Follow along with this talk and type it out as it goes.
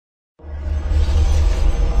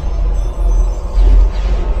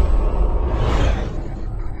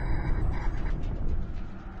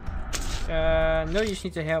No, you just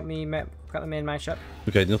need to help me get them in my ship.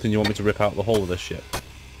 Okay, nothing you want me to rip out the whole of this ship?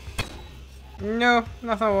 No,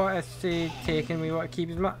 nothing I want us to take, and we want to keep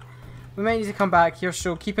as much. We might need to come back here,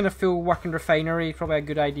 so keeping a full working refinery is probably a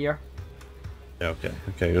good idea. Yeah,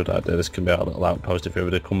 okay, good idea. This can be our little outpost if we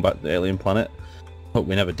ever to come back to the alien planet. Hope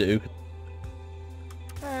we never do.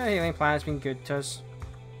 Alien planet's been good to us.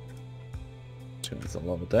 There's a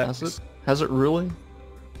lot of decks. Has it really?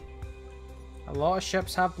 A lot of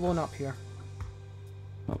ships have blown up here.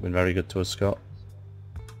 Not been very good to us, Scott.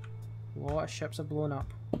 A lot of ships have blown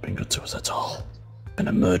up. Not been good to us at all. Been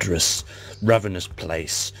a murderous, ravenous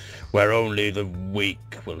place where only the weak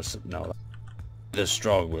will the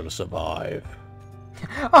strong will survive.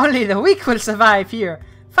 Only the weak will survive here.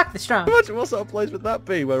 Fuck the strong. Imagine what sort of place would that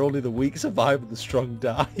be, where only the weak survive and the strong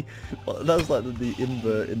die? Well, that's like the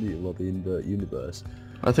invert universe.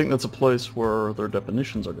 I think that's a place where their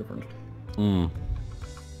definitions are different. Hmm.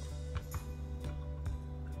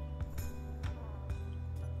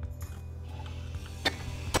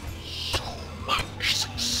 So much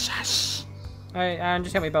success. Alright, and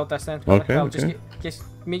just help me build this then. Okay, okay. Just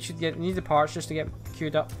make sure you need the parts just to get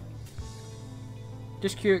queued up.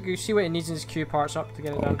 Just you see what it needs and just queue parts up to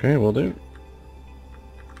get it done. Okay, we'll do.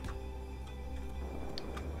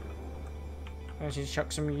 I should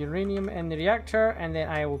chuck some uranium in the reactor and then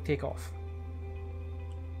I will take off.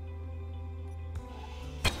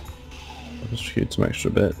 I'll just shoot some extra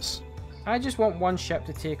bits. I just want one ship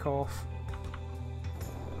to take off.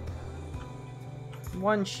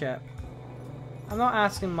 One ship. I'm not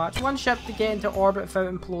asking much. One ship to get into orbit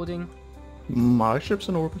without imploding. My ship's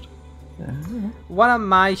in orbit. Yeah. One of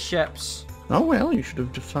my ships. Oh well, you should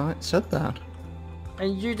have said that.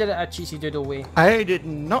 And you did it a cheesy doodle way. I did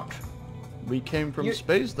not. We came from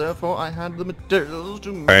space, therefore I had the materials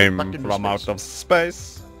to move back into space. Out of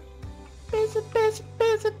space.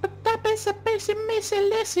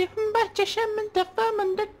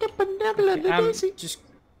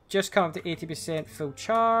 Just come up to 80% full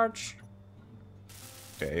charge.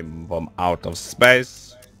 Came from out of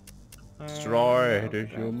space. Destroy the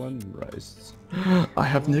human race. I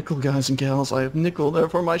have nickel, guys and gals. I have nickel,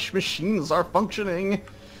 therefore my machines are functioning.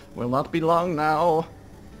 Will not be long now.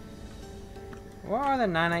 What are the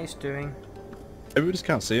nanites doing? Maybe we just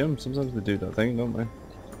can't see them. Sometimes they do that thing, don't they?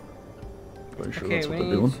 Pretty sure Okay, that's what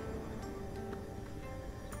they're doing.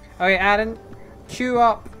 Okay, Aaron, queue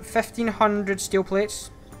up 1500 steel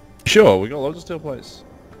plates. Sure, we got loads of steel plates.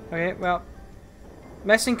 Okay, well,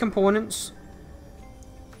 missing components.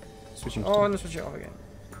 Switching Oh, and switch it off again.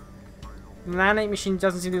 The nanite machine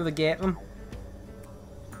doesn't seem to be able to get them.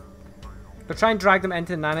 They'll try and drag them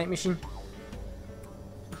into the nanite machine.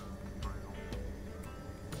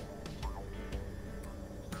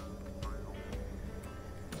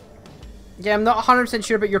 Yeah, I'm not 100%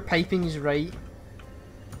 sure, but your piping is right.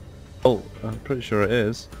 Oh, I'm pretty sure it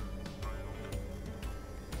is.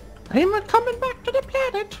 I'm not coming back to the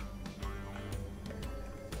planet.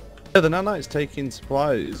 Yeah, the nanite's taking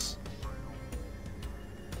supplies.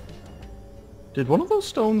 Did one of those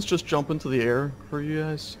stones just jump into the air for you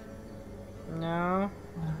guys? No.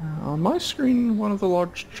 On my screen, one of the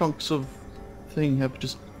large chunks of thing have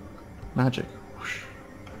just magic. Whoosh.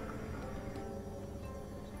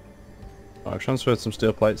 I've transferred some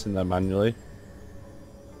steel plates in there manually.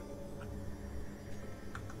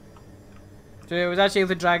 So it was actually able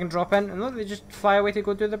to drag and drop in, and look, they just fly away to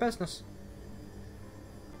go do their business.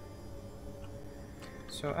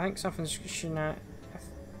 So I think something's shooting at.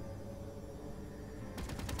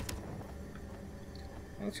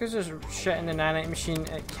 I think because there's shit in the nanite machine,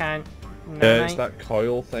 it can't. Yeah, it's that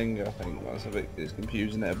coil thing. I think that's a bit. It's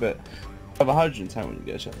confusing it a bit. Have a hydrogen tank when you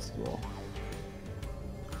get a chance as well.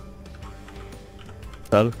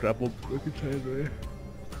 I'll grab up the container here.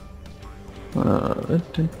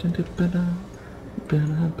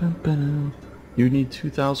 You need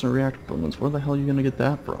 2,000 reactor components. Where the hell are you gonna get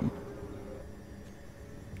that from?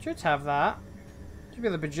 Should have that. Should be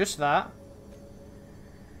able to produce that.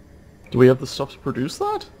 Do we have the stuff to produce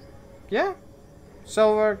that? Yeah.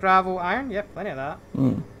 Silver, gravel, iron. Yep, plenty of that.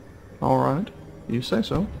 Alright. You say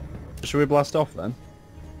so. Should we blast off then?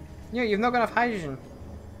 Yeah, you've not got enough hydrogen.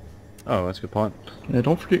 Oh, that's a good point. Yeah,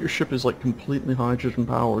 don't forget your ship is like completely hydrogen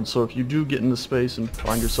powered, so if you do get into space and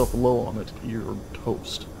find yourself low on it, you're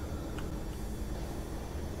toast.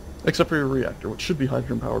 Except for your reactor, which should be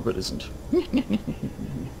hydrogen powered but isn't.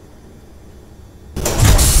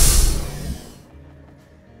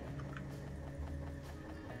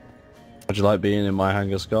 How'd you like being in my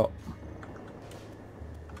hangar, Scott?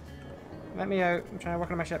 Let me out. I'm trying to work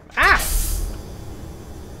on my ship. Ah!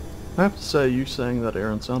 I have to say, you saying that,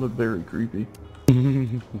 Aaron, sounded very creepy.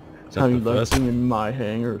 How you like being in my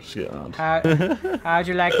hangar, Scott? How'd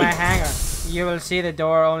you like my hangar? You will see the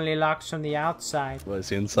door only locks from the outside. Well, it's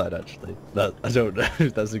the inside actually. That I don't know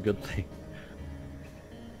if that's a good thing.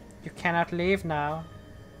 You cannot leave now.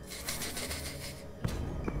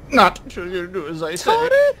 Not until you do as I say.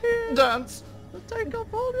 Dance. Take off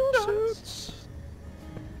all your suits.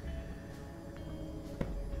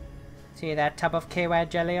 See that tub of KY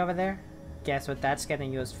jelly over there? Guess what that's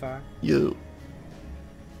getting used for? You.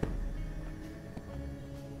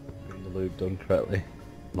 Getting the lube done correctly.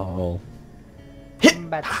 Not all.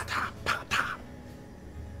 But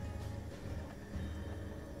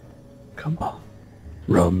Come on.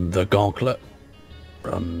 Run the gauntlet.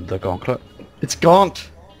 Run the gauntlet. It's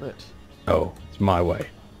gaunt. Oh, it's my way.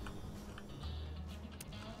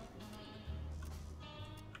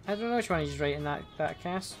 I don't know which one he's right in that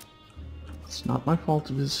cast. It's not my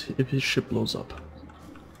fault if his ship blows up.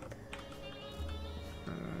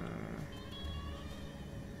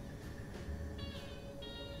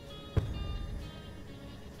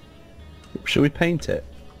 Should we paint it?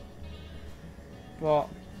 What?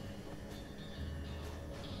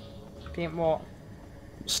 Paint what?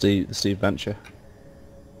 The Steve Venture.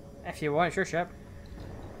 If you want, it's your ship.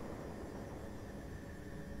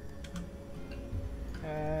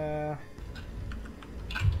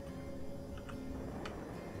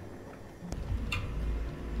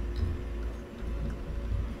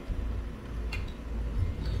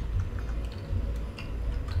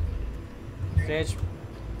 Sage,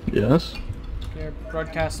 Yes. you're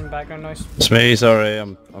broadcasting background noise. It's me. Sorry,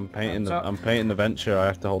 I'm painting the Venture. I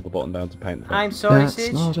have to hold the button down to paint the Venture. I'm sorry, That's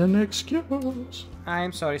Sage. not an excuse.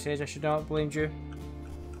 I'm sorry, Sage. I should not have blamed you.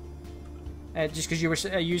 Just because you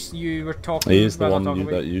were talking. He is the while one I'm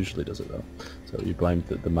talking that usually does it though. So you blamed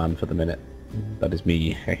the man for the minute. That is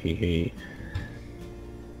me.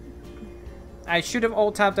 I should have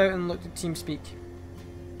alt tabbed out and looked at TeamSpeak.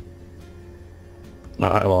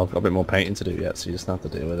 Alright, well I've got a bit more painting to do yet, so you just have to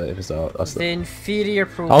deal with it if it's that. That's The inferior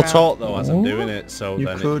program. I'll talk though as I'm doing it, so You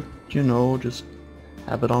then could, you know, just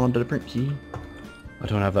have it on a different key. I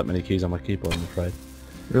don't have that many keys on my keyboard, I'm afraid.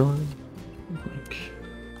 Really? Like...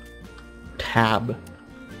 Tab. I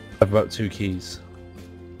have about 2 keys.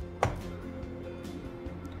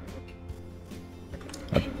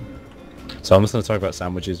 So I'm just going to talk about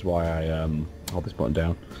sandwiches, why I hold this button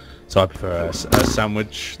down. So I prefer a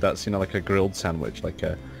sandwich that's, you know, like a grilled sandwich, like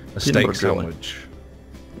a steak sandwich.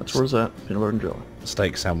 That's where's that? Peanut butter and jelly. A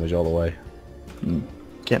steak sandwich all the way.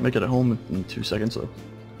 Can't make it at home in 2 seconds though.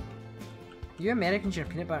 You Americans, your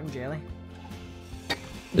peanut butter and jelly.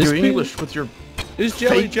 You're English with your Is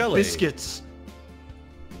jelly fake jelly? biscuits.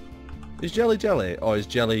 Is jelly jelly? Or is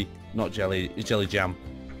jelly not jelly? Is jelly jam?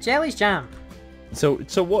 Jelly's jam. So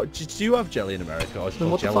what? Do you have jelly in America? Or is it Then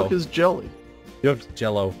what Jello? the fuck is jelly? You have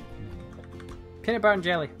Jello. Peanut butter and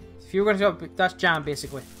jelly. If you were going to go, that's jam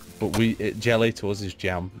basically. But jelly to us is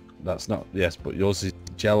jam. That's not, yes, but yours is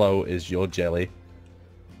Jello is your jelly.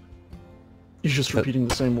 You're just repeating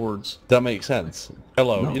the same words. That makes sense.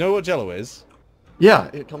 Jello. No. You know what Jello is? Yeah,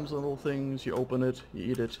 it comes in little things, you open it,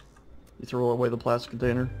 you eat it, you throw away the plastic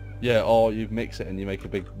container. Yeah, or you mix it and you make a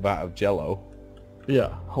big vat of Jello. Yeah,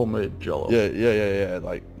 homemade Jello. Yeah,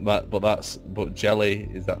 like that, but jelly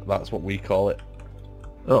is that's what we call it.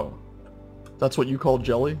 Oh. That's what you call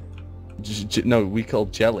jelly? No, we call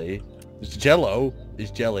jelly. Jello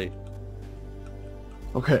is jelly.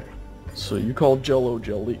 Okay. So you call Jello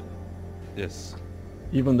jelly. Yes.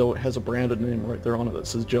 Even though it has a branded name right there on it that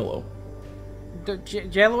says Jello.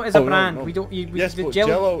 Jello is a brand. No. We don't. Yes, but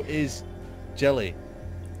Jello is jelly.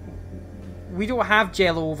 We don't have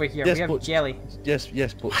Jello over here. Yes, we have but, jelly. Yes,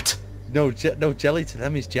 but what? No, jelly to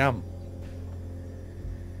them is jam.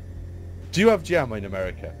 Do you have jam in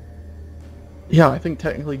America? Yeah, I think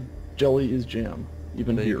technically jelly is jam.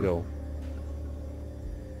 Even There here. you go.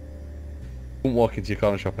 You wouldn't walk into your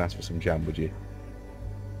corner shop and ask for some jam, would you?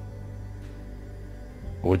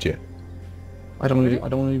 Or would you? I don't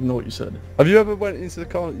even know what you said. Have you ever went into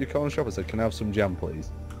your corner shop and said, "Can I have some jam,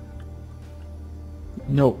 please"?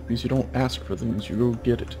 No, because you don't ask for things, you go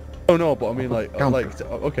get it. Oh no, but I mean like Counter.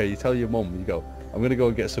 okay, you tell your mum, you go, "I'm gonna go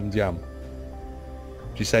and get some jam."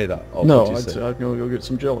 Do you say that? Or No, would you I'd say I'm gonna go get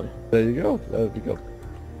some jelly. There you go. There we go.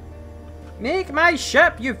 Make my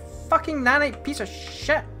ship, you fucking nanite piece of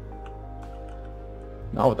shit.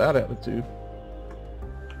 Not with that attitude.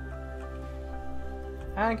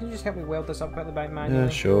 And can you just help me weld this up at the back manually? Yeah,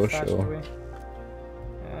 sure. Way?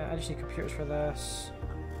 I just need computers for this.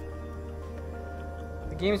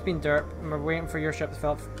 The game's been derp, and we're waiting for your ship to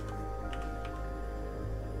fill up.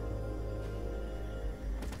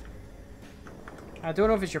 I don't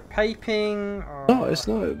know if it's your piping or... No, it's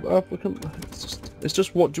not. It's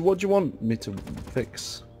just what do you want me to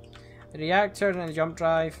fix? The reactor and the jump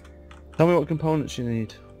drive. Tell me what components you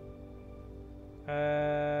need.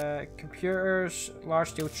 Computers, large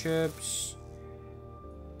steel tubes,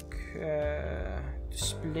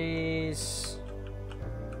 displays.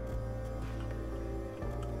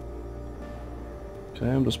 Okay,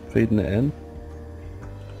 I'm just feeding it in.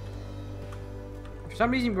 For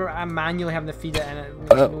some reason, I'm manually having to feed it in. It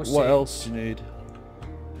makes no sense. What else do you need?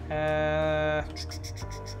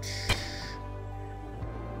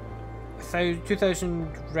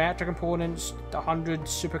 2,000 reactor components, 100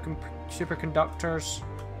 superconductors.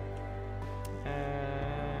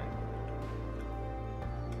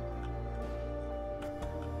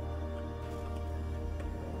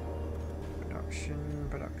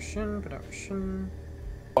 Production.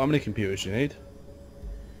 How many computers do you need?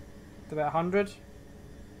 About 100.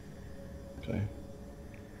 Okay.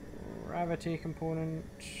 Gravity component.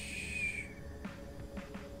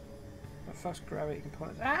 The first gravity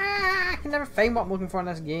component. I can never find what I'm looking for in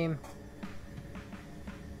this game.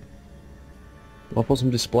 I'll put some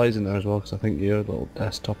displays in there as well because I think your little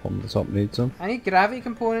desktop on the top needs them. I need gravity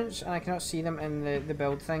components and I cannot see them in the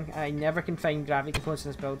build thing. I never can find gravity components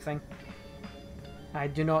in this build thing. I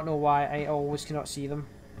do not know why, I always cannot see them.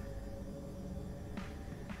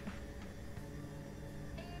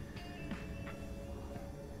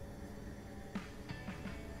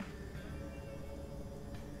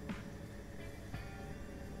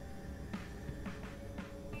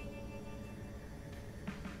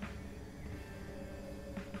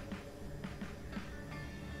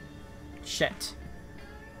 Shit.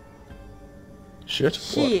 Shit?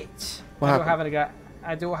 Shit! I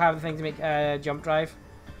don't have the thing to make a jump drive.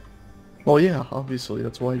 Well, yeah, obviously.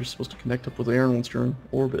 That's why you're supposed to connect up with Aaron once you're in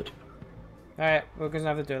orbit. Alright, we're going to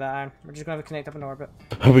have to do that, Aaron. We're just going to have to connect up in orbit.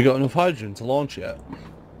 Have we got enough hydrogen to launch yet?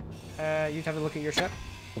 You'd have to look at your ship.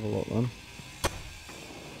 Have a look then.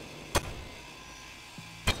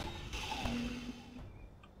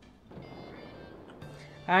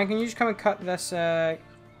 And can you just come and cut this, never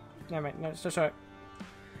mind, no, it's just alright.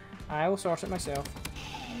 I will sort it myself.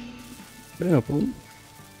 Yeah, no problem.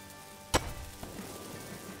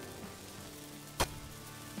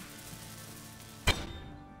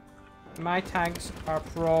 My tanks are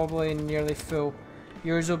probably nearly full.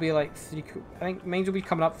 Yours will be like I think mine will be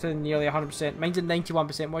coming up to nearly 100%. Mine's at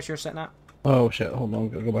 91%. What's yours sitting at? Oh shit, hold on,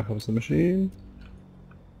 gotta go back over to the machine.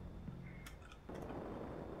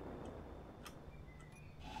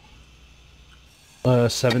 Uh,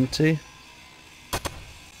 70.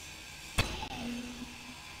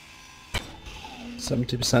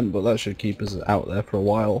 70%, but that should keep us out there for a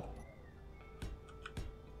while.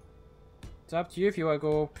 It's up to you if you want to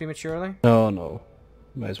go prematurely. Oh no,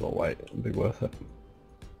 may as well wait, it'll be worth it.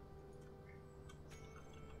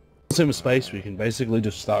 Same with space, we can basically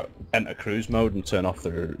just enter cruise mode and turn off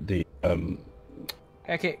the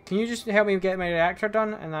Okay, can you just help me get my reactor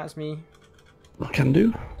done? And that's me. I can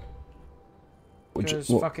do. Because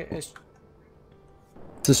fuck it, it's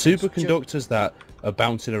the superconductors that are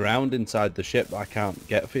bouncing around inside the ship I can't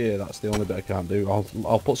get for you. That's the only bit I can't do.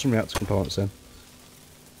 I'll put some reactor components in.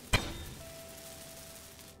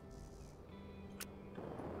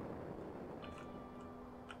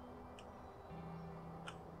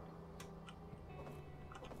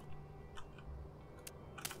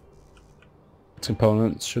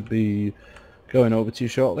 Components should be going over to you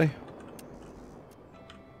shortly.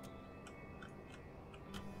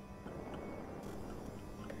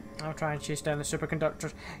 I'll try and chase down the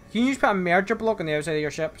superconductors. Can you just put a merger block on the outside of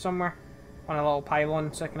your ship somewhere? On a little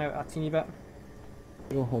pylon sticking out a teeny bit?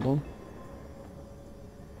 Oh, hold on.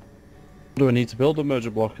 Do I need to build a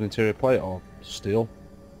merger block and interior plate or steel?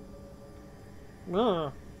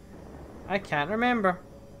 Ugh. I can't remember.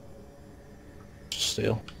 Just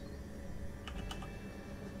steel.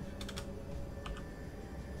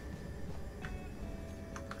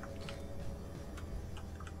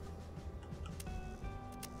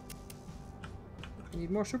 Need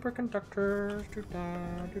more superconductors.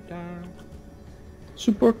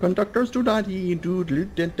 Superconductors do daddy do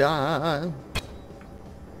da.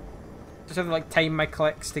 Just have to like time my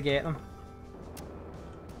clicks to get them.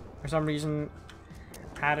 For some reason,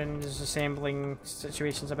 Aaron's assembling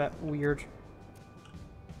situation's a bit weird.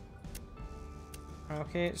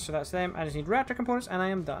 Okay, so that's them. I just need reactor components and I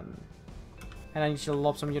am done. And I need to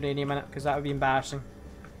lob some uranium in it because that would be embarrassing.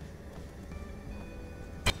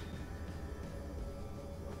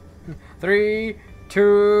 3,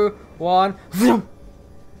 2, 1. Vroom!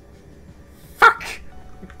 Fuck!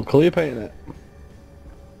 I'm clear painting it.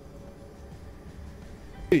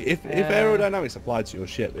 If aerodynamics applied to your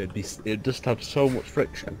ship, it'd just have so much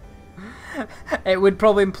friction. It would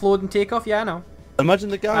probably implode and take off. Yeah, I know. Imagine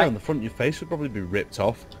the guy on the front of your face would probably be ripped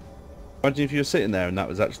off. Imagine if you were sitting there and that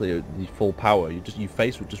was actually the full power. Your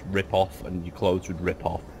face would just rip off and your clothes would rip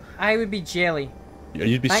off. I would be jelly.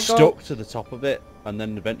 You'd be stuck to the top of it, and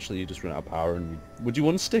then eventually you just run out of power. And would you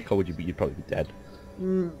unstick, or would you'd probably be dead?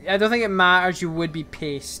 I don't think it matters. You would be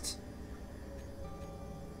paste.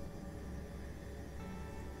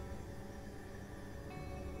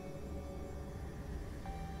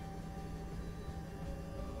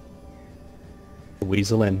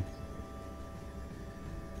 Weasel in. You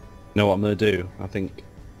know what I'm gonna do? I think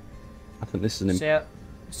this is an.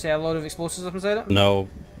 Say a load of explosives up inside it. No,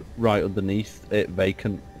 right underneath it,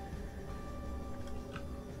 vacant.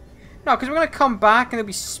 No, because we're gonna come back and there'll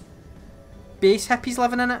be space hippies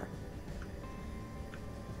living in it.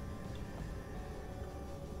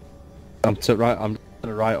 I'm gonna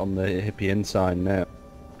write on the hippie inside now.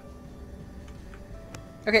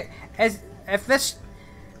 Okay, if this.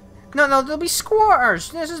 No, there'll be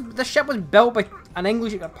squatters. This ship was built by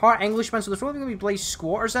a part Englishman, so there's probably gonna be bloody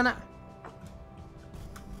squatters in it.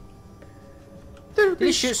 Did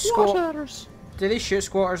they shoot squatters? Did they shoot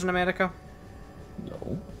squatters in America?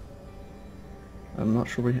 No. I'm not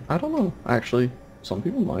sure I don't know. Actually, some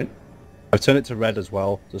people might. I've turned it to red as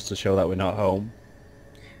well, just to show that we're not home.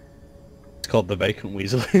 It's called the Vacant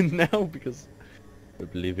Weasel Inn now, because we'll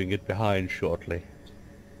be leaving it behind shortly.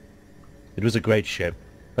 It was a great ship.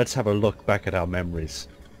 Let's have a look back at our memories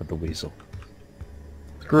of the Weasel.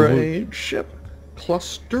 Great ship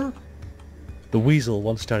cluster. The Weasel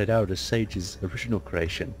once started out as Sage's original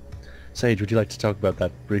creation. Sage, would you like to talk about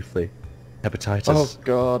that briefly? Hepatitis. Oh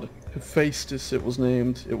god. Hephaestus it was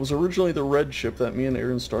named. It was originally the red ship that me and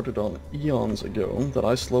Aaron started on eons ago, that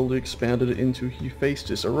I slowly expanded into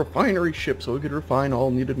Hephaestus, a refinery ship so we could refine all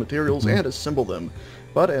needed materials and assemble them.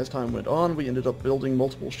 But as time went on, we ended up building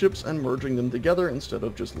multiple ships and merging them together instead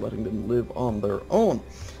of just letting them live on their own.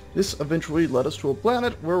 This eventually led us to a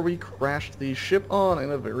planet where we crashed the ship on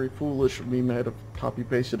in a very foolish, we might have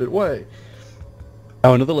copy-pasted it way.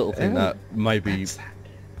 Oh, another little thing that might be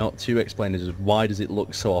not too explained is why does it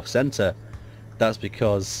look so off-center? That's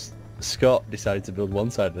because Scott decided to build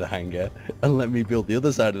one side of the hangar and let me build the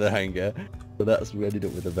other side of the hangar. So we ended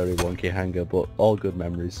up with a very wonky hangar, but all good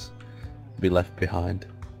memories will be left behind.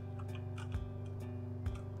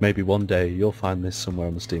 Maybe one day you'll find this somewhere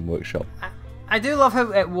on the Steam Workshop. I do love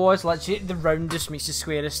how it was literally the roundest meets the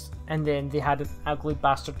squarest, and then they had an ugly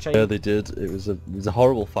bastard child. Yeah, they did. It was a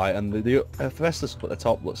horrible fight, and the Hephaestus up at the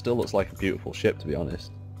top still looks like a beautiful ship, to be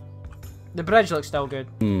honest. The bridge looks still good.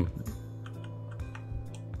 Hmm.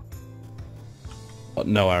 Oh,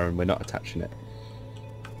 no, Aaron, we're not attaching it.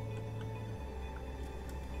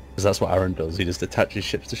 Because that's what Aaron does. He just attaches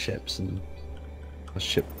ships to ships and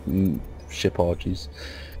ship orgies.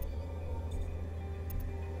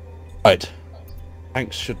 Right.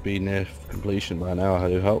 Tanks should be near completion by now, I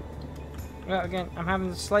do hope. Well, again, I'm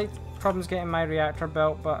having slight problems getting my reactor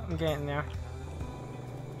built, but I'm getting there.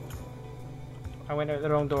 I went out the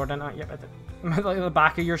wrong door, didn't I? Yep, I did. I'm at the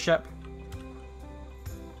back of your ship.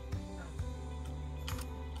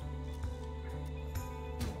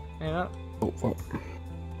 There Oh, fuck.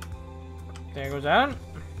 There goes Aaron.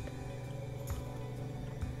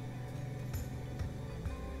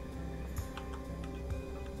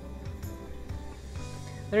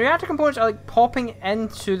 The reactor components are like popping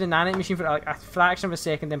into the nanite machine for like a fraction of a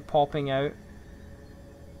second, then popping out.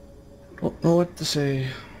 Don't know what to say.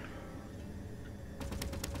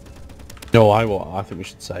 No, I think we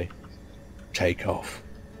should say take off.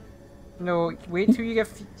 No, wait till you get...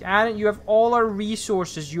 Aaron, you have all our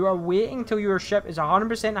resources. You are waiting till your ship is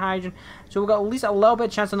 100% hydrogen, so we've got at least a little bit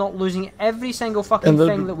of chance of not losing every single fucking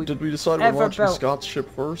thing that we did we decide we're launching Scott's ship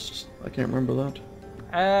first? I can't remember that.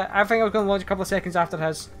 I think I was going to launch a couple of seconds after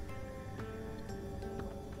his.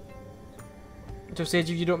 So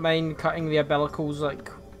Sage, if you don't mind cutting the umbilicals,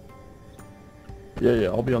 like... Yeah,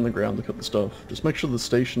 I'll be on the ground to cut the stuff. Just make sure the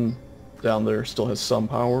station down there still has some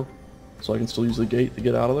power, so I can still use the gate to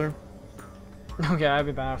get out of there. Okay, that'd be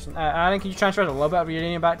embarrassing. Aaron, can you transfer a little bit of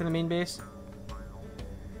uranium back to the main base?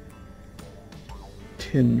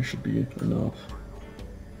 10 should be enough.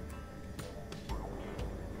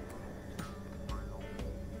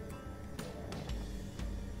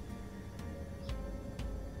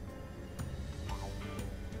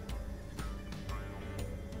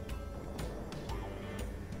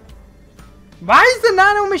 Why is the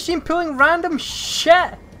nano machine pulling random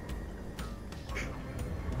shit?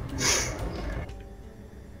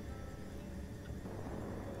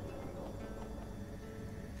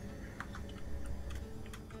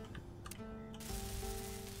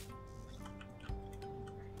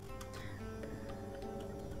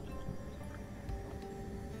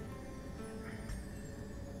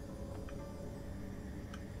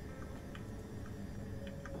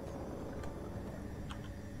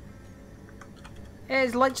 It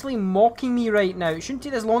is literally mocking me right now. It shouldn't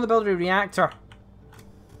take this long to build a reactor.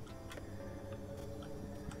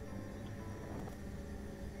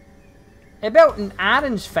 It built an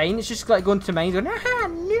Aaron's fine. It's just like going to mine going, aha,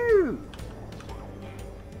 no.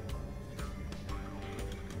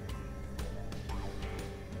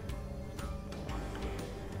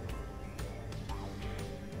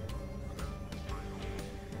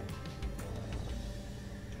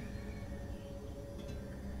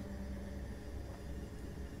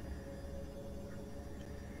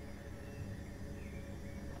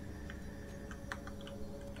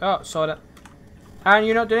 Oh, saw it. Aaron,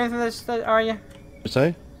 you're not doing anything with this, are you?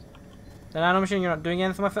 Say? The nano machine, you're not doing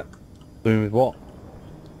anything with it? Doing with what?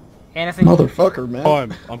 Anything? Motherfucker, man. Oh,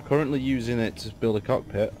 I'm currently using it to build a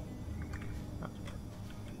cockpit.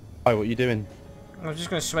 Oh, what are you doing? I was just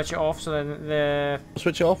going to switch it off so then the...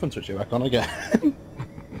 Switch it off and switch it back on again.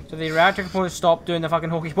 So the reactor components stop doing the fucking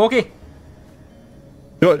hokey pokey.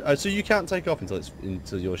 So you can't take off until it's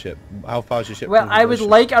into your ship. How far is your ship? Well, I would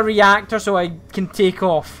like a reactor so I can take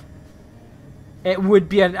off. It would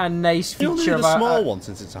be a nice feature. You'll need a small one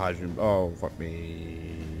since it's a hydrogen. Oh, fuck me.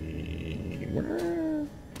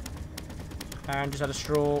 Aaron just had a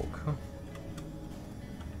stroke.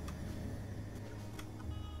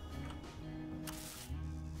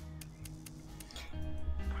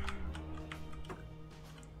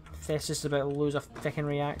 This is about to lose a fucking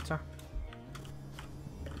reactor.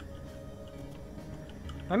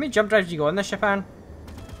 How many jump drives do you got on this ship, Aaron?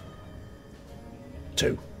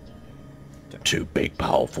 Two big,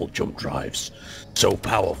 powerful jump drives. So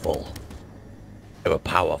powerful. They were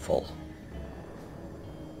powerful.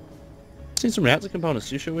 Seen some reactor components.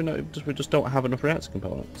 You sure we just don't have enough reactor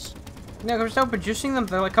components? No, we're still producing them.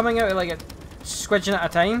 They're like coming out like a squidging at a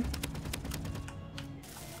time.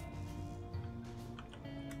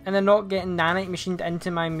 And they're not getting nanite machined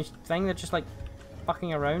into my thing. They're just like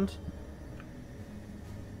fucking around.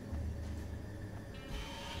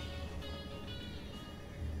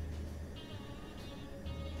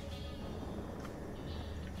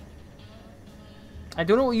 I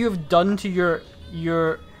don't know what you have done to your...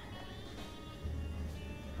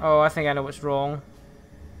 Oh, I think I know what's wrong.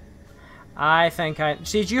 I think I...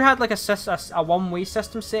 See, you had like a one-way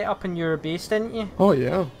system set up in your base, didn't you? Oh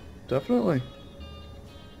yeah, definitely.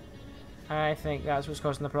 I think that's what's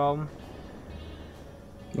causing the problem.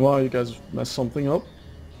 Wow, you guys messed something up?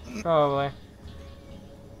 Probably.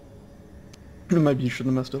 Maybe you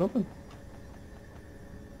shouldn't have messed it up then.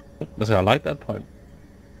 I like that point.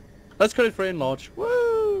 Let's cut it free and launch.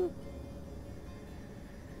 Woo!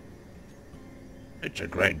 It's a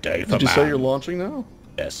great day for Did you say you're launching now?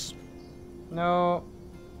 Yes. No.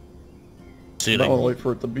 I don't want to wait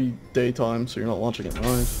for it to be daytime, so you're not launching at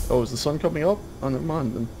night. Oh, is the sun coming up? Oh, never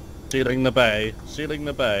mind then. Sealing the bay. Sealing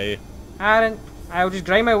the bay. Aaron, I'll just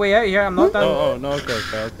grind my way out here. I'm not done. Oh, no,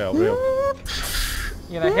 okay, I'll real.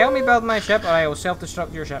 You either help me build my ship, or I will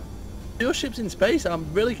self-destruct your ship. Your ship's in space.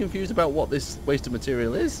 I'm really confused about what this waste of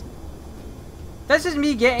material is. This is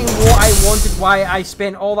me getting what I wanted, why I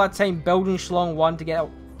spent all that time building Schlong 1 to get a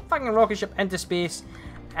fucking rocket ship into space,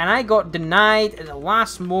 and I got denied at the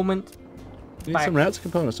last moment. You need some reactor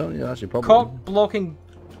components, don't you? That's your problem. Cock blocking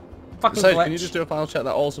fucking glitch. Can you just do a final check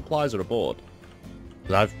that all supplies are aboard?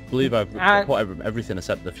 I believe I've put everything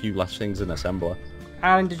except the few last things in assembler.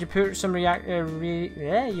 Aaron, did you put some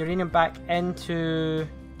uranium back into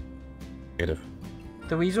Negative.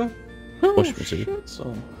 the weasel? Push me Oh, shit,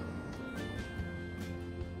 son.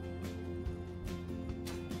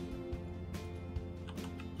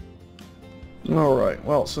 Alright,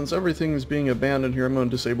 well, since everything is being abandoned here, I'm going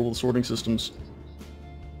to disable the sorting systems.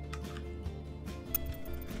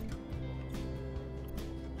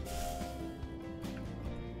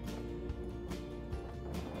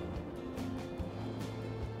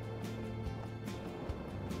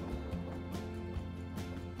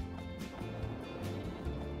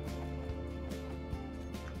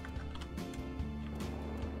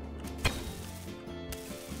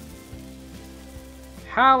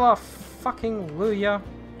 Hallelujah.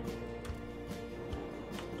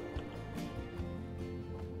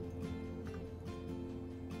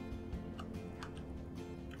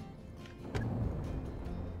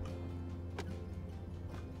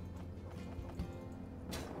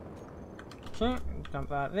 Okay, dump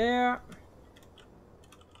that there.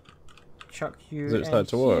 Chuck you Does it start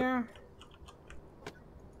to work? here.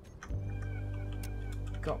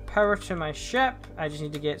 Got power to my ship. I just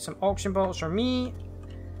need to get some auction bolts for me.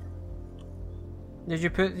 Did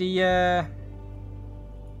you put the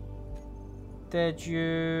did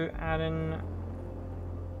you add in?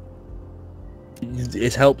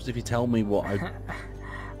 It helps if you tell me what I...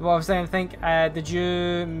 Well, I was saying, did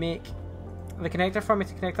you make the connector for me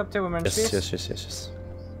to connect up to when we're in space? Yes.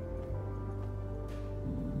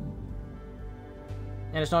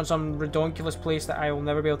 And it's not some redonkulous place that I will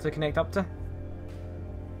never be able to connect up to?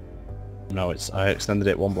 No, I extended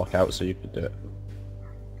it one block out so you could do it.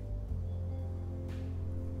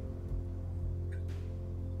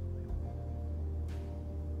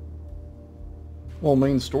 Well,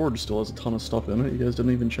 main storage still has a ton of stuff in it. You guys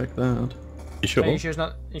didn't even check that. You sure? Are you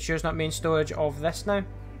sure it's not main storage of this now?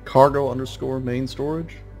 Cargo _ main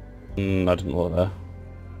storage? I didn't look there.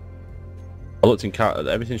 I looked in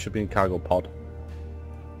everything should be in cargo pod.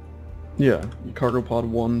 Yeah, cargo pod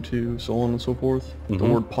 1, 2, so on and so forth. The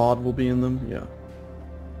word pod will be in them, yeah.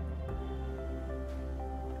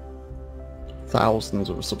 Thousands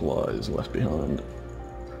of supplies left behind.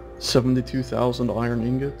 72,000 iron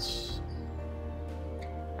ingots.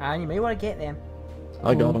 And you may want to get them.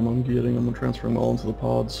 I got them, I'm getting them and transferring them all into the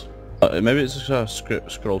pods. Maybe it's just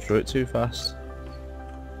scroll through it too fast.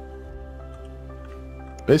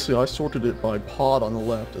 Basically, I sorted it by pod on the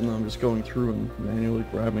left, and then I'm just going through and manually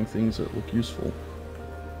grabbing things that look useful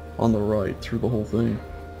on the right through the whole thing.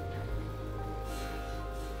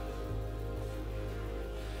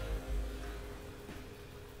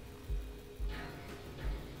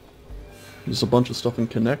 There's a bunch of stuff in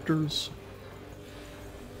connectors.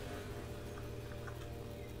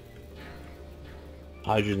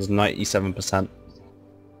 Hydrogen's 97%.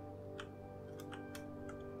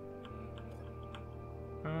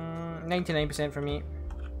 99% for me.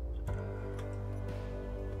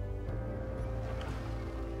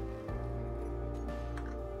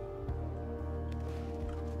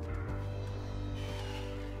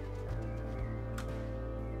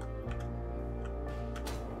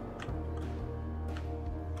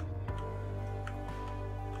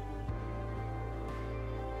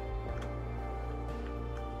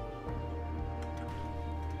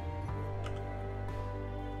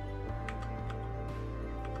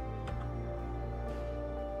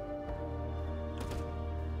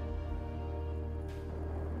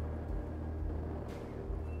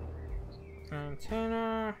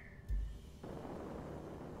 Antenna.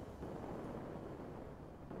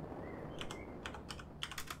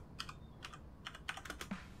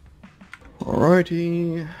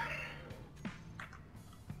 Alrighty.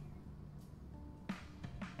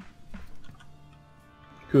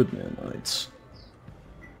 Good nanites.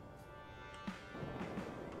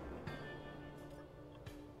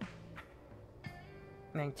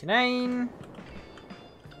 $99.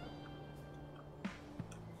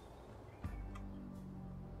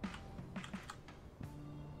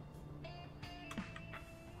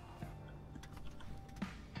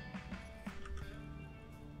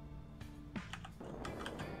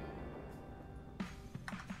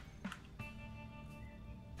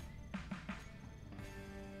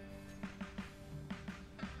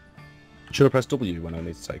 Should I press W when I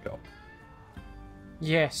need to take off?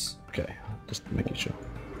 Yes. Okay, just making sure.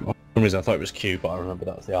 For some reason I thought it was Q, but I remember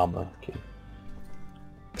that was the armor key.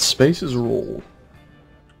 Space is roll.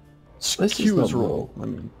 Space Q is roll. I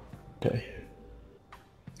mean, okay.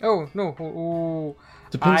 Oh, no. Oh,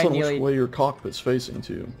 depends on which way your cockpit's facing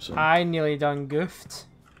too. So. I nearly done goofed.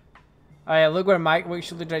 Look where which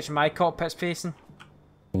direction my cockpit's facing.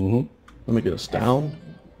 Let me get us down.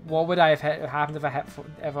 What would I have happened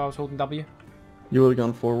if I was holding W? You would have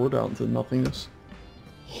gone forward out into nothingness.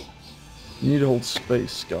 You need to hold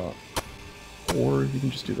space, Scott. Or you can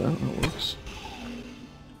just do that, that works.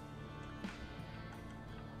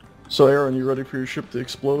 So Aaron, you ready for your ship to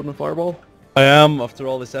explode in a fireball? I am, after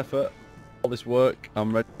all this effort, all this work,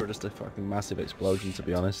 I'm ready for just a fucking massive explosion, to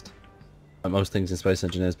be honest. Like most things in Space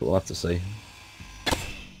Engineers, but we'll have to see.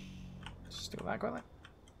 Just do that quickly.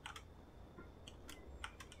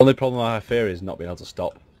 Only problem I fear is not being able to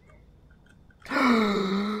stop.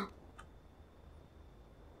 I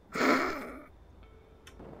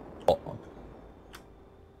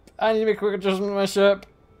need to make a quick adjustment to my ship.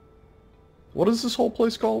 What is this whole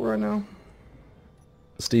place called right now?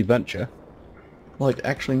 Steve Venture? Like,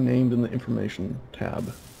 actually named in the information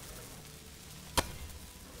tab.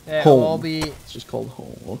 Yeah, home. It'll all be... It's just called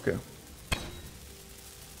home, okay.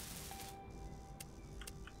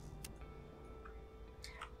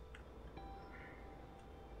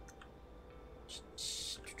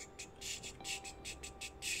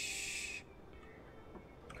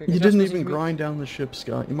 You didn't even grind down the ship,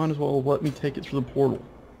 Scott. You might as well let me take it through the portal.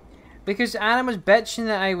 Because Anna was bitching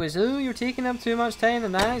that I was, oh, you're taking up too much time, the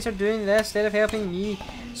nanites are doing this instead of helping me.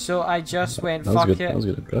 So I just went, fuck it. That was a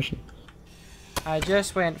good impression. I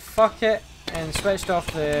just went, fuck it, and switched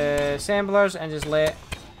off the assemblers and just let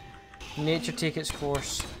Nature take its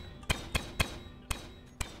course.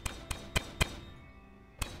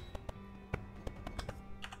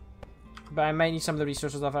 But I might need some of the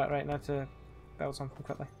resources of it right now to build something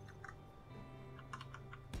quickly.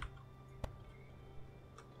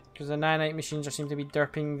 Because the nanite machines seem to be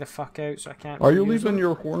derping the fuck out, so I can't. Are you leaving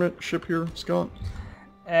your Hornet ship here, Scott?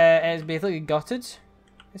 It's basically gutted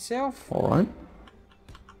itself. Alright.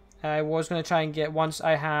 I was going to try and get, once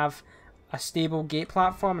I have a stable gate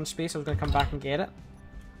platform in space, I was going to come back and get it.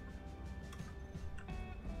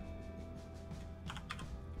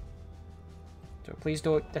 So please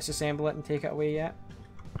don't disassemble it and take it away yet.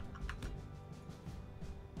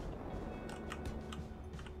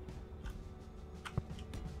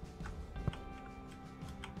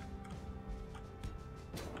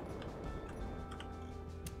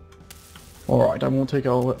 Alright, I won't take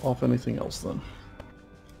off anything else then.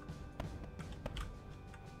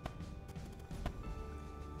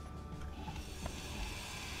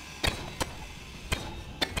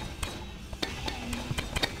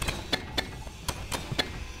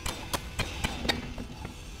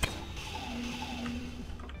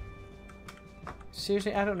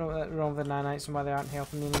 Seriously, I don't know what's wrong with the nanites and why they aren't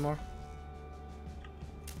helping me anymore.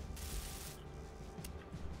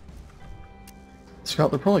 Scott,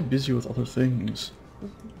 they're probably busy with other things.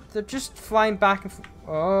 They're just flying back and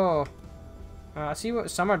oh. I see what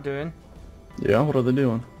some are doing. Yeah, what are they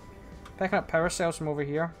doing? Picking up power cells from over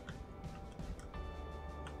here.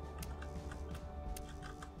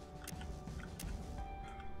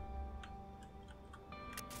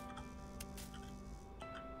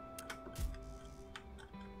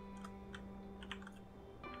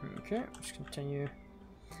 Okay, let's continue.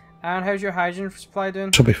 And how's your hydrogen supply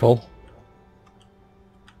doing? Should be full.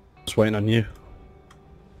 Just waiting on you.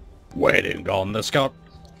 Waiting on the Scott.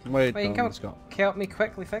 Wait, you can help me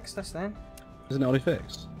quickly fix this then. Isn't it already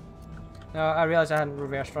fixed? No, I realised I hadn't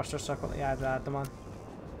reverse thrusters, so I quickly had to add them on.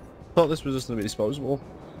 I thought this was just going to be disposable.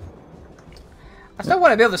 I still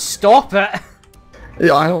want to be able to stop it!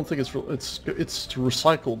 Yeah, I don't think it's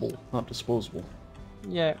recyclable, not disposable.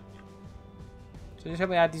 Yeah. So just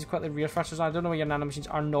help me add these quickly rear thrusters on. I don't know why your nano machines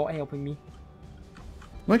are not helping me.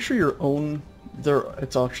 Make sure your own,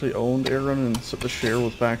 it's actually owned, Aaron, and set the share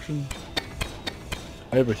with faction.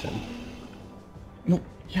 Everything. No,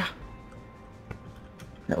 yeah.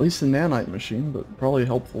 At least the nanite machine, but probably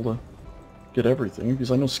helpful to get everything,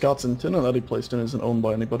 because I know Scott's antenna that he placed in isn't owned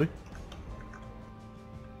by anybody.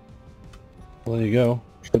 Well, there you go.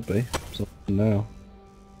 Should be. So now.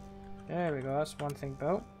 There we go, that's one thing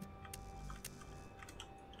built.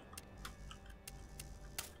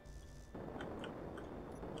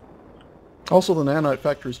 Also, the nanite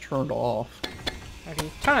factory's turned off.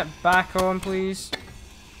 Okay, turn it back on, please.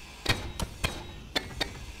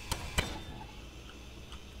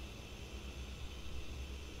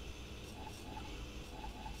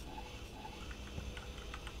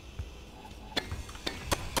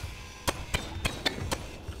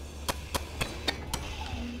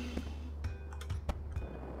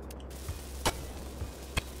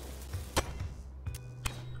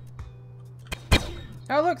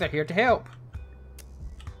 Oh look, they're here to help.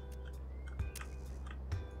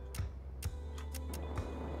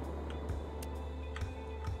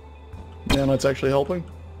 Nanite's actually helping?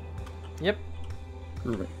 Yep.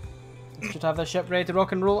 Groovy. Should have the ship ready to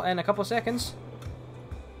rock and roll in a couple of seconds.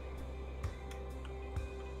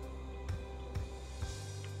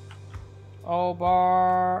 All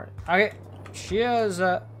bar. Okay, cheers.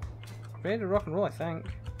 Ready to rock and roll, I think.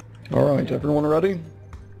 Alright, everyone ready?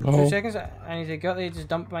 2 seconds. I need to quickly just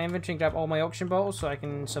dump my inventory and grab all my oxygen bottles so I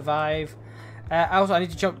can survive. Also, I need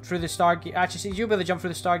to jump through the Stargate. Actually, you'll be able to jump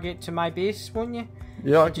through the Stargate to my base, won't you?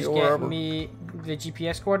 Yeah, I can just go get wherever. me the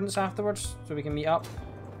GPS coordinates afterwards so we can meet up.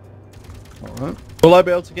 Alright. Will I be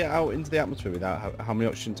able to get out into the atmosphere without how many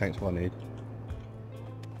oxygen tanks will I need?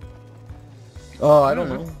 I don't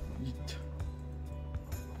know.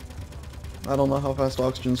 I don't know how fast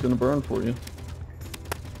oxygen's gonna burn for you.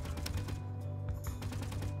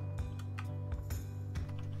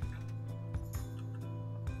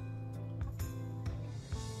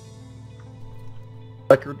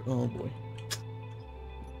 Record. Oh boy.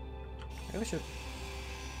 I really should.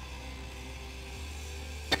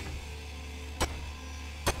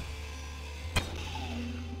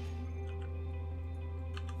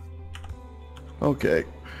 Okay.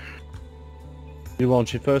 You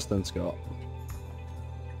launch it first then, Scott?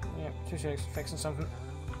 Yeah, 2 seconds, fixing something.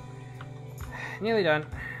 Nearly done.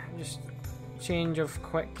 Just change of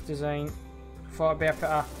quick design. Thought I'd better put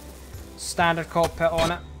a standard cockpit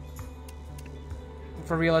on it.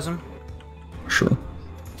 For realism. Sure.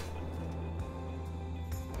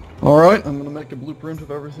 Alright, I'm gonna make a blueprint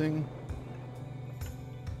of everything.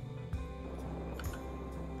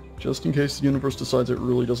 Just in case the universe decides it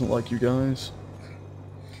really doesn't like you guys.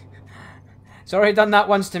 It's already done that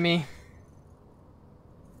once to me.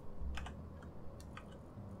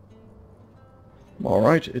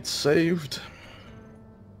 Alright, it's saved.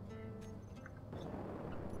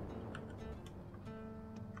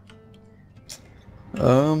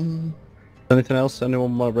 Anything else?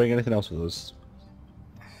 Anyone want to bring anything else with us?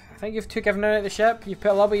 I think you've took everything out of the ship. You've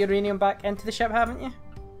put a lot of uranium back into the ship, haven't you?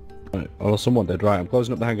 Right. Oh, someone did. Right, I'm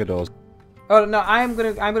closing up the hangar doors. Oh no, I'm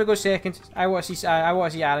gonna go second. I want to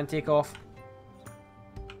see Aaron take off.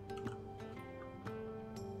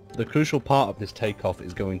 The crucial part of this takeoff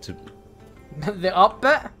is going to... The up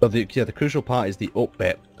bit? Well, the crucial part is the up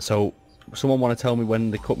bit. So, someone want to tell me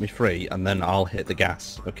when they cut me free, and then I'll hit the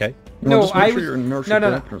gas, okay? No, just make sure your inertial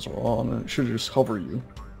dampers are on, and it should just hover you.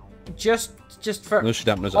 Just for... Inertial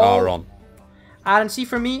dampers are on. Aaron, see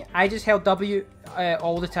for me, I just held W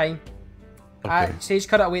all the time. Okay. Sage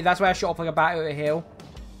cut it away, that's why I shot up like a bat out of hell.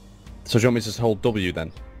 So do you want me to just hold W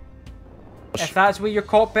then? If that's where your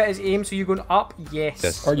cockpit is aimed, so you're going up, yes.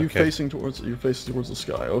 Yes. Are you facing towards? You're facing towards the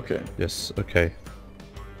sky. Okay. Yes. Okay.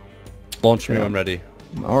 Launch me when I'm ready.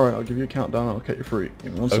 All right. I'll give you a countdown. I'll cut you free.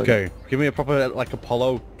 Give me 1 second. Okay. Give me a proper like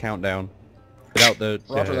Apollo countdown. Without the.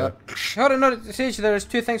 Roger that. Hold on, no, Sage. There's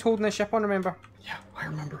two things holding the ship on. Remember? Yeah, I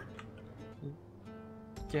remember.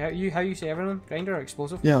 Okay, how you say everything? Grinder or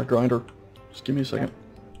explosive? Yeah, grinder. Just give me a second.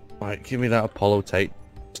 Yeah. Right. Give me that Apollo tape.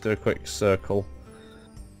 Just do a quick circle.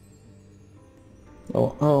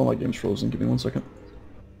 Oh, my game's frozen. Give me 1 second.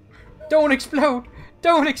 Don't explode!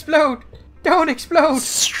 Don't explode! Don't explode!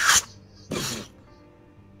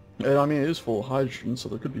 And I mean, it is full of hydrogen, so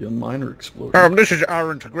there could be a minor explosion. This is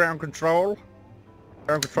Aaron to ground control.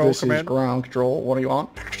 Ground control, this come is in. ground control. What do you want?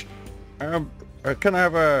 Can I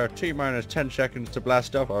have a T-minus 10 seconds to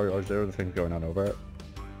blast off? Or is there other things going on over it?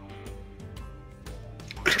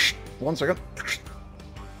 1 second.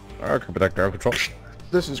 Copy that, ground control.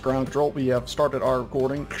 This is ground control. We have started our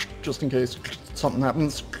recording, just in case something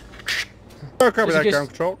happens. Copy that, ground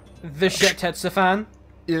control. The shit hits the fan.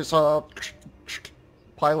 Is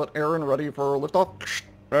pilot Aaron ready for liftoff?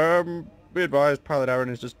 Be advised, pilot Aaron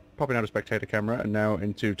is just popping out of spectator camera and now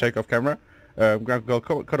into takeoff camera. Ground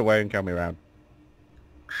control, cut away and count me around.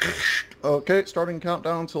 Okay, starting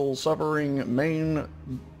countdown till severing main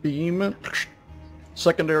beam.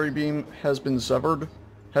 Secondary beam has been severed.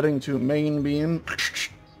 Heading to main beam.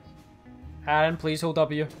 Aaron, please hold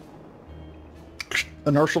W.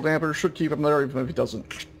 Inertial damper should keep him there even if he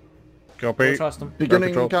doesn't. Copy. Don't trust him.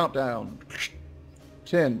 Beginning countdown.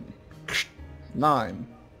 10, 9,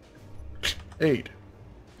 8,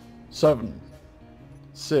 7,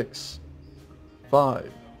 6,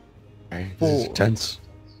 5, This is 4, tense.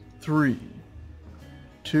 3,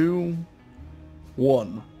 2,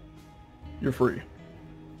 1. You're free.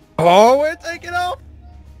 Oh, we're taking off!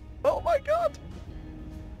 Oh my god!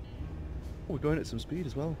 Oh, we're going at some speed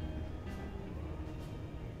as well.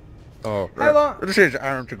 Oh, How long? This is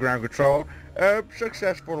Aaron to ground control.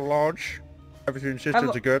 Successful launch. Everything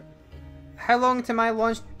systems are good. How long to my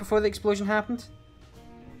launch before the explosion happened?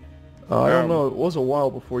 I don't know. It was a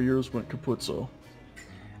while before yours went kaput, so.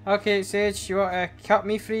 Okay, Sage, you want to cut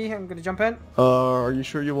me free? I'm going to jump in. Are you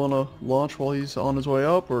sure you want to launch while he's on his way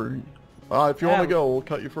up, or? If you want to go, we'll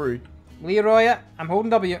cut you free. Leroy, I'm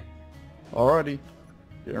holding W. Alrighty.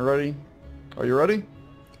 Getting ready. Are you ready?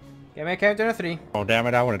 Give me a countdown of 3. Oh damn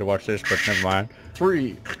it, I wanted to watch this, but never mind.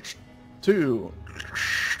 3, 2,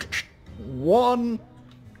 1.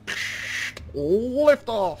 Lift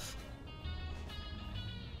off.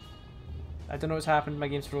 I don't know what's happened. My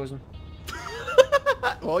game's frozen.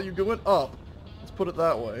 Well, you're going up. Let's put it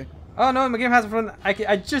that way. Oh no, my game hasn't frozen.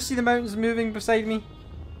 I just see the mountains moving beside me.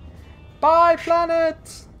 Bye, planet!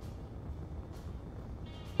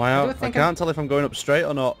 I can't tell if I'm going up straight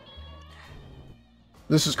or not.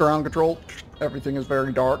 This is ground control. Everything is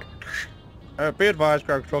very dark. Be advised,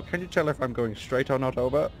 ground control, can you tell if I'm going straight or not,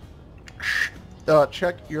 over?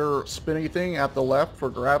 Check your spinny thing at the left for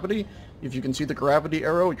gravity. If you can see the gravity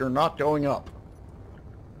arrow, you're not going up.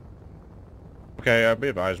 Okay, be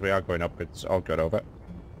advised, we are going up. It's all good, over.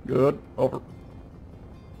 Good. Over.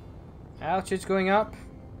 Altitude's going up.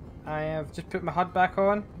 I have just put my HUD back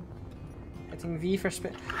on. Hitting V for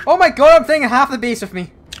spin. Oh my god, I'm taking half the base with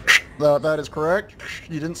me. That is correct.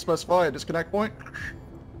 You didn't specify a disconnect point.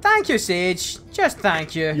 Thank you, Sage. Just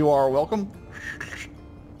thank you. You are welcome.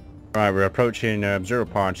 Right, we're approaching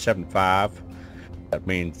 0.75. That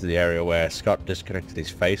means the area where Scott disconnected his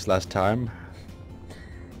face last time.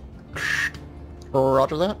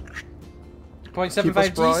 Roger that. Keep us 0.75 Gs.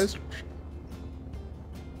 apprised.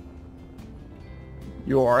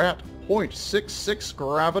 You are at 0.66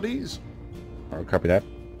 gravities. I'll copy that.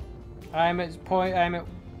 I'm at how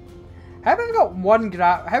have I got one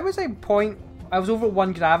how was I point? I was over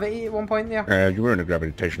 1 gravity at one point there. You were in a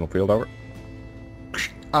gravitational field, over.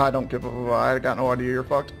 I don't give a... I got no idea, you're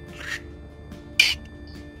fucked.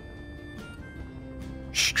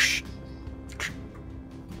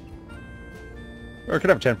 Or could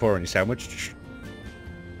have 10-4 on your sandwich.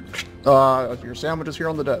 Your sandwich is here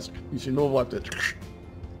on the desk. You seem to have left it.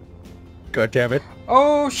 God damn it.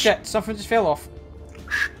 Oh shit, something just fell off.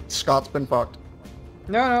 Scott's been fucked.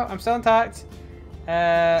 No, I'm still intact.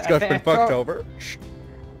 Scott's been fucked over.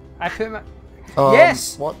 I put my...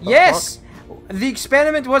 Yes! Yes! The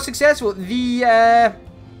experiment was successful. The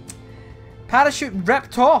parachute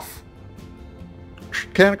ripped off.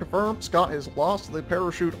 Can confirm, Scott has lost the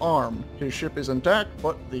parachute arm. His ship is intact,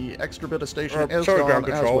 but the extra bit of station is sorry, gone ground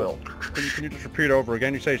as control. well. Can you just repeat over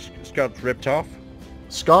again? You say Scott's ripped off?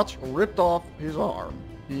 Scott's ripped off his arm.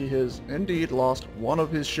 He has indeed lost one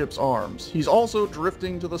of his ship's arms. He's also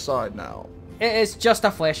drifting to the side now. It is just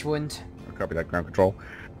a flesh wound. I'll copy that, ground control.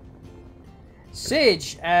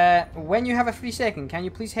 Sage, when you have a free second, can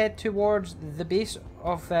you please head towards the base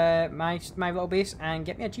of my little base and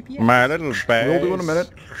get me a GPS? My little base. We'll do in a minute.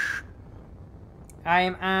 I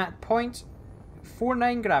am at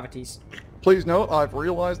 0.49 gravities. Please note, I've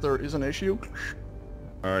realized there is an issue.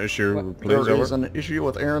 Issue, please, There over. is an issue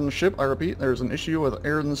with Aaron's ship. I repeat, there's an issue with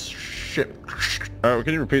Aaron's ship.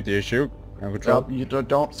 Can you repeat the issue? Ground control. You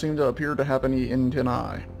don't seem to appear to have any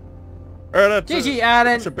antennae. GG, Aaron.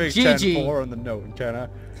 That's a big GG. 10-4 on the note antenna.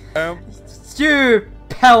 Stu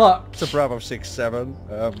Pellock. It's a Bravo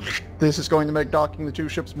 6-7. This is going to make docking the two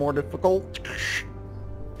ships more difficult.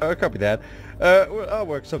 Copy that. I'll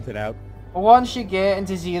work something out. Once you get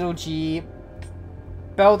into 0G,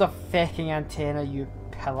 build a fucking antenna, you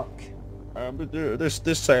Pellock. But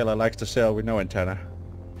this sailor likes to sail with no antenna.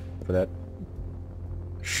 For that.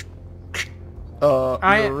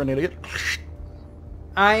 You're an idiot.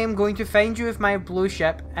 I am going to find you with my blue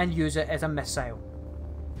ship and use it as a missile.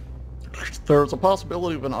 There's a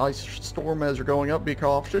possibility of an ice storm as you're going up. Be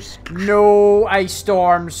cautious. No ice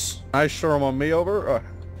storms. Ice storm on me, over.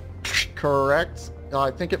 Correct.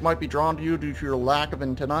 I think it might be drawn to you due to your lack of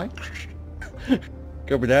antennae.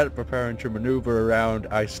 Copy that. Preparing to maneuver around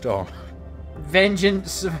ice storm.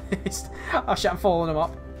 Vengeance. Oh shit, I'm following him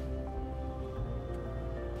up.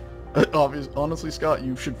 Honestly, Scott,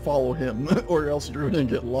 you should follow him, or else you're going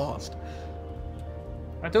to get lost.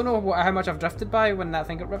 I don't know how much I've drifted by when that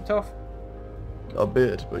thing got ripped off. A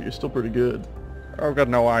bit, but you're still pretty good. I've got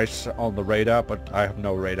no ice on the radar, but I have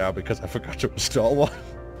no radar because I forgot to install one.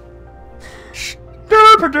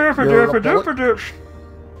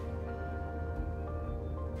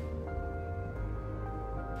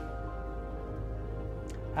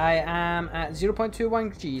 I am at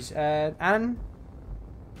 0.21 Gs. Aaron?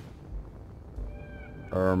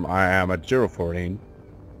 I am at 014.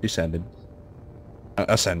 Descending.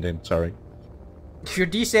 Ascending, sorry. If you're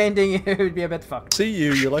descending, it would be a bit fucked. See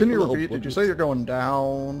you, you're like Can a you little repeat? Did you bullet. say you're going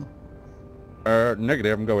down?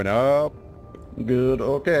 Negative, I'm going up. Good,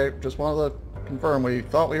 okay. Just wanted to confirm. We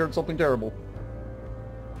thought we heard something terrible.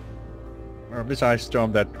 This ice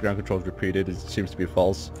storm that ground control's repeated, it seems to be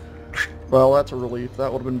false. Well, that's a relief.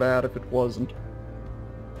 That would have been bad if it wasn't.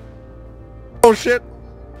 Oh shit!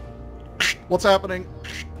 What's happening?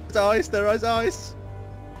 There's ice, there is ice!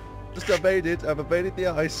 Just evaded, I've evaded the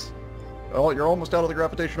ice. Well, you're almost out of the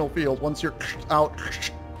gravitational field. Once you're out,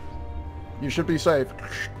 you should be safe.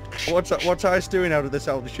 What's ice doing out of this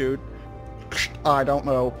altitude? I don't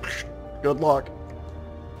know. Good luck.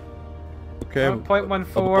 Okay, I'm 1.14.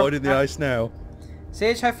 avoiding the ice now.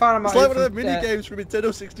 Sage, how far am I? It's like one of the mini games from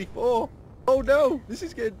Nintendo 64. Oh no, this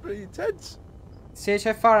is getting pretty intense. Sage,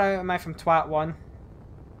 how far out am I from Twat 1?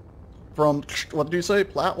 From, what did you say?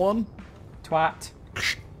 Plat 1? Twat.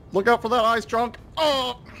 Look out for that ice trunk.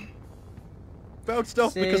 Oh! Bounced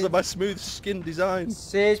off because of my smooth skin design.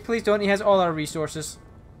 Sage, please don't. He has all our resources.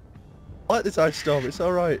 I like this ice storm, it's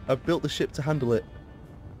alright. I've built the ship to handle it.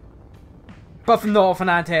 But not off an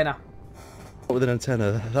antenna. Not with an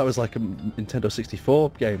antenna. That was like a Nintendo 64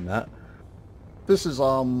 game, that. This is,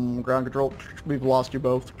 ground control. We've lost you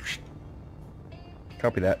both.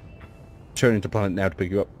 Copy that. Turning to planet now to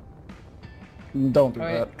pick you up. Don't do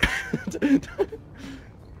Alright. that.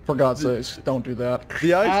 For God's sakes, don't do that.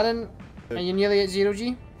 The ice... Aaron, are you nearly at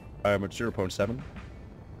 0G? I am at 0.7.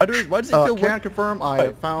 Why does it feel Can confirm I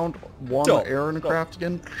have found one Stop. aircraft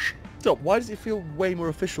again. Stop, why does it feel way more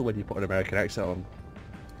official when you put an American accent on?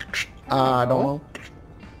 I don't know.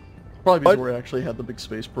 Probably because we actually had the big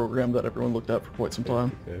space program that everyone looked at for quite some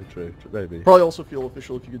time. Yeah, true, maybe. Probably also feel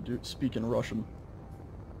official if you could speak in Russian.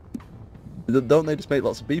 Don't they just make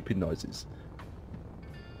lots of beeping noises?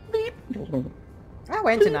 Beep. I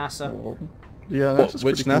went to NASA. Yeah, that's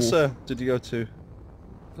Which cool. NASA did you go to?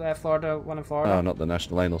 Florida, one in Florida. Oh, not the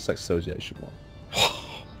National Anal Sex Association one.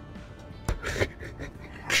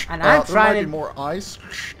 And I'm there might trying be to... more ice.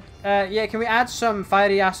 yeah, can we add some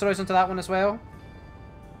fiery asteroids into that one as well?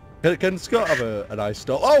 Can Scott have an ice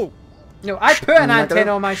storm? Oh! No, I put an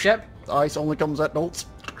antenna on my ship. The ice only comes at notes.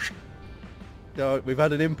 No, we've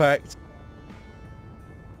had an impact.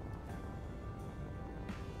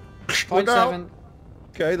 0.7.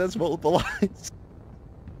 Okay, that's multiple lights.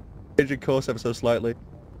 Changing course ever so slightly.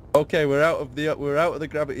 Okay, we're out of the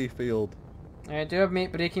gravity field. Do a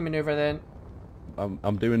mate braking maneuver then.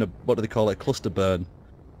 I'm doing a, what do they call it, cluster burn.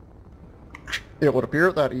 It would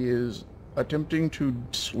appear that he is attempting to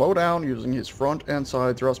slow down using his front and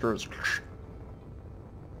side thrusters.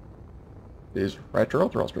 His retro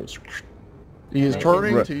thrusters. He is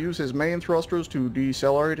turning to use his main thrusters to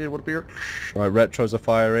decelerate, it would appear. Right, retros are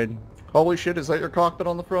firing. Holy shit, is that your cockpit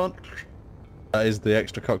on the front? That is the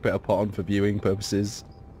extra cockpit I put on for viewing purposes.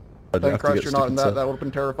 Thank Christ you're not in that. That would have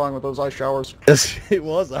been terrifying with those ice showers. Yes, it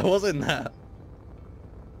was. I was in that.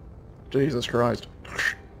 Jesus Christ.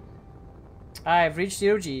 I've reached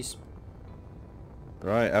 0 Gs.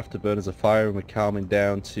 Right, afterburners are firing. We're calming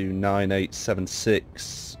down to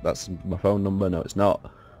 9876. That's my phone number. No, it's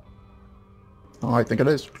not. Oh, I think it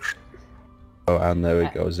is. Oh, and there we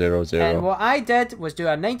go. 00. And what I did was do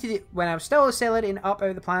a 90... When I was still accelerating up out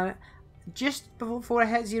of the planet, just before I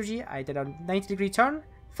hit 0 G, I did a 90-degree turn,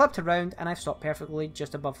 flipped around, and I've stopped perfectly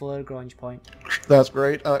just above the Lagrange point. That's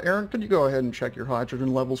great. Aaron, could you go ahead and check your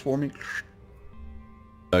hydrogen levels for me?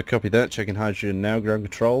 Copy that. Checking hydrogen now. Ground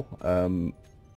control.